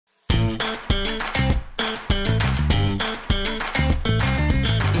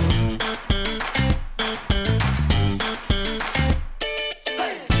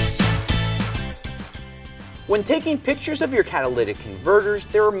When taking pictures of your catalytic converters,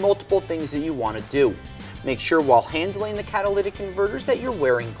 there are multiple things that you want to do. Make sure while handling the catalytic converters that you're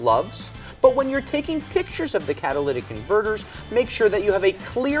wearing gloves. But when you're taking pictures of the catalytic converters, make sure that you have a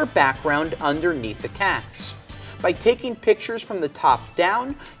clear background underneath the cats. By taking pictures from the top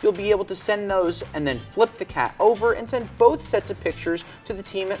down, you'll be able to send those and then flip the cat over and send both sets of pictures to the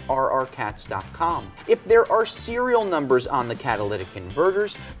team at rrcats.com. If there are serial numbers on the catalytic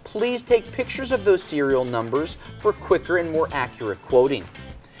converters, please take pictures of those serial numbers for quicker and more accurate quoting.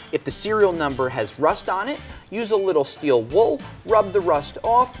 If the serial number has rust on it, use a little steel wool, rub the rust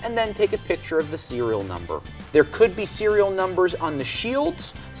off, and then take a picture of the serial number. There could be serial numbers on the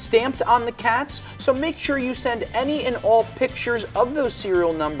shields, stamped on the cats, so make sure you send any and all pictures of those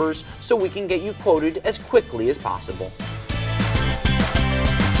serial numbers so we can get you quoted as quickly as possible.